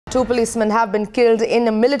Two policemen have been killed in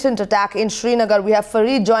a militant attack in Srinagar. We have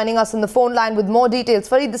Farid joining us on the phone line with more details.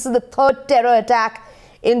 Farid, this is the third terror attack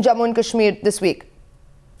in Jammu and Kashmir this week.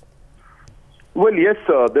 Well, yes,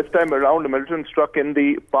 this time around, a militant struck in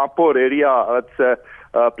the Pampore area. It's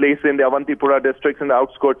a place in the Avantipura district in the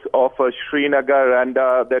outskirts of Srinagar, and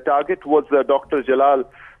their target was Dr. Jalal.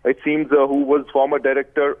 It seems who was former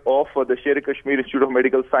director of the Sher-i-Kashmir Institute of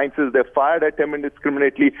Medical Sciences. They fired at him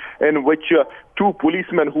indiscriminately, in which two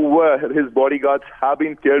policemen who were his bodyguards have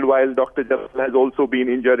been killed, while Dr. Jalal has also been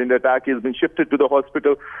injured in the attack. He has been shifted to the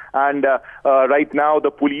hospital, and right now the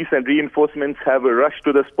police and reinforcements have rushed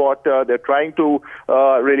to the spot. They're trying to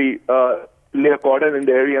really lay a cordon in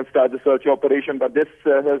the area and start the search operation, but this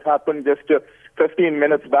has happened just 15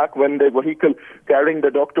 minutes back when the vehicle carrying the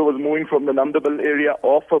doctor was moving from the Namdabal area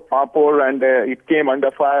off of Pampore, and it came under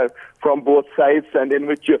fire from both sides, and in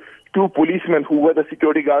which two policemen who were the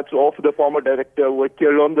security guards of the former director were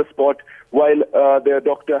killed on the spot, while their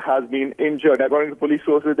doctor has been injured. According to police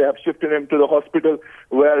sources, they have shifted him to the hospital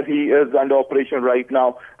where he is under operation right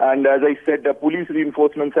now. And as I said, the police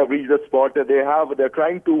reinforcements have reached the spot. They're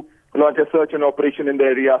trying to launch a search and operation in the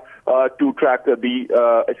area to track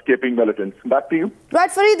the escaping militants. Back to you. Right,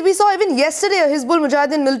 Farid, we saw even yesterday a Hizbul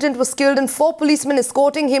Mujahideen militant was killed and 4 policemen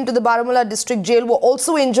escorting him to the Baramulla district jail were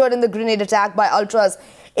also injured in the grenade attack by ultras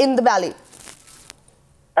in the valley.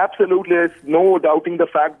 Absolutely, there's no doubting the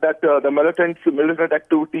fact that the militant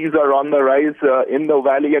activities are on the rise in the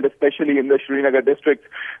valley, and especially in the Srinagar district.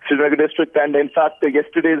 And in fact,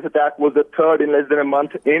 yesterday's attack was the third in less than a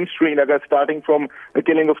month in Srinagar, starting from the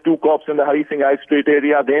killing of 2 cops in the Hari Singh High Street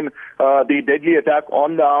area, then the deadly attack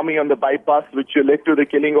on the army on the bypass, which led to the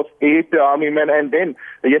killing of 8 army men, and then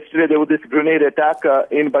yesterday there was this grenade attack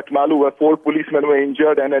in Batmalu where 4 policemen were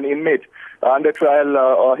injured and an inmate under trial,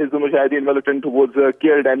 Hizbul Mujahideen militant was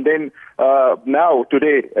killed. And then now,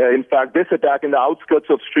 today, in fact, this attack in the outskirts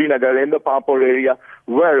of Srinagar in the Pampore area,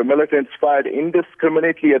 where militants fired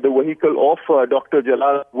indiscriminately at the vehicle of Dr.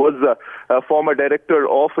 Jalal, was a former director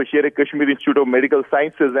of Sher-i-Kashmir Institute of Medical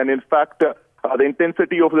Sciences. And in fact, the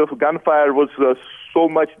intensity of the gunfire was so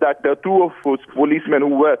much that 2 of those policemen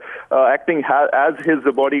who were acting as his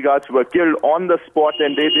bodyguards were killed on the spot,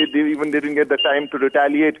 and they even didn't get the time to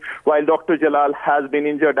retaliate, while Dr. Jalal has been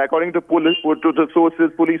injured. According to police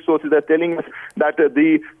sources are telling us that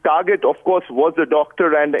the target, of course, was the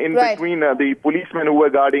doctor, and in between the policemen who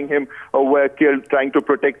were guarding him were killed trying to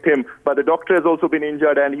protect him. But the doctor has also been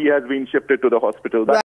injured, and he has been shifted to the hospital.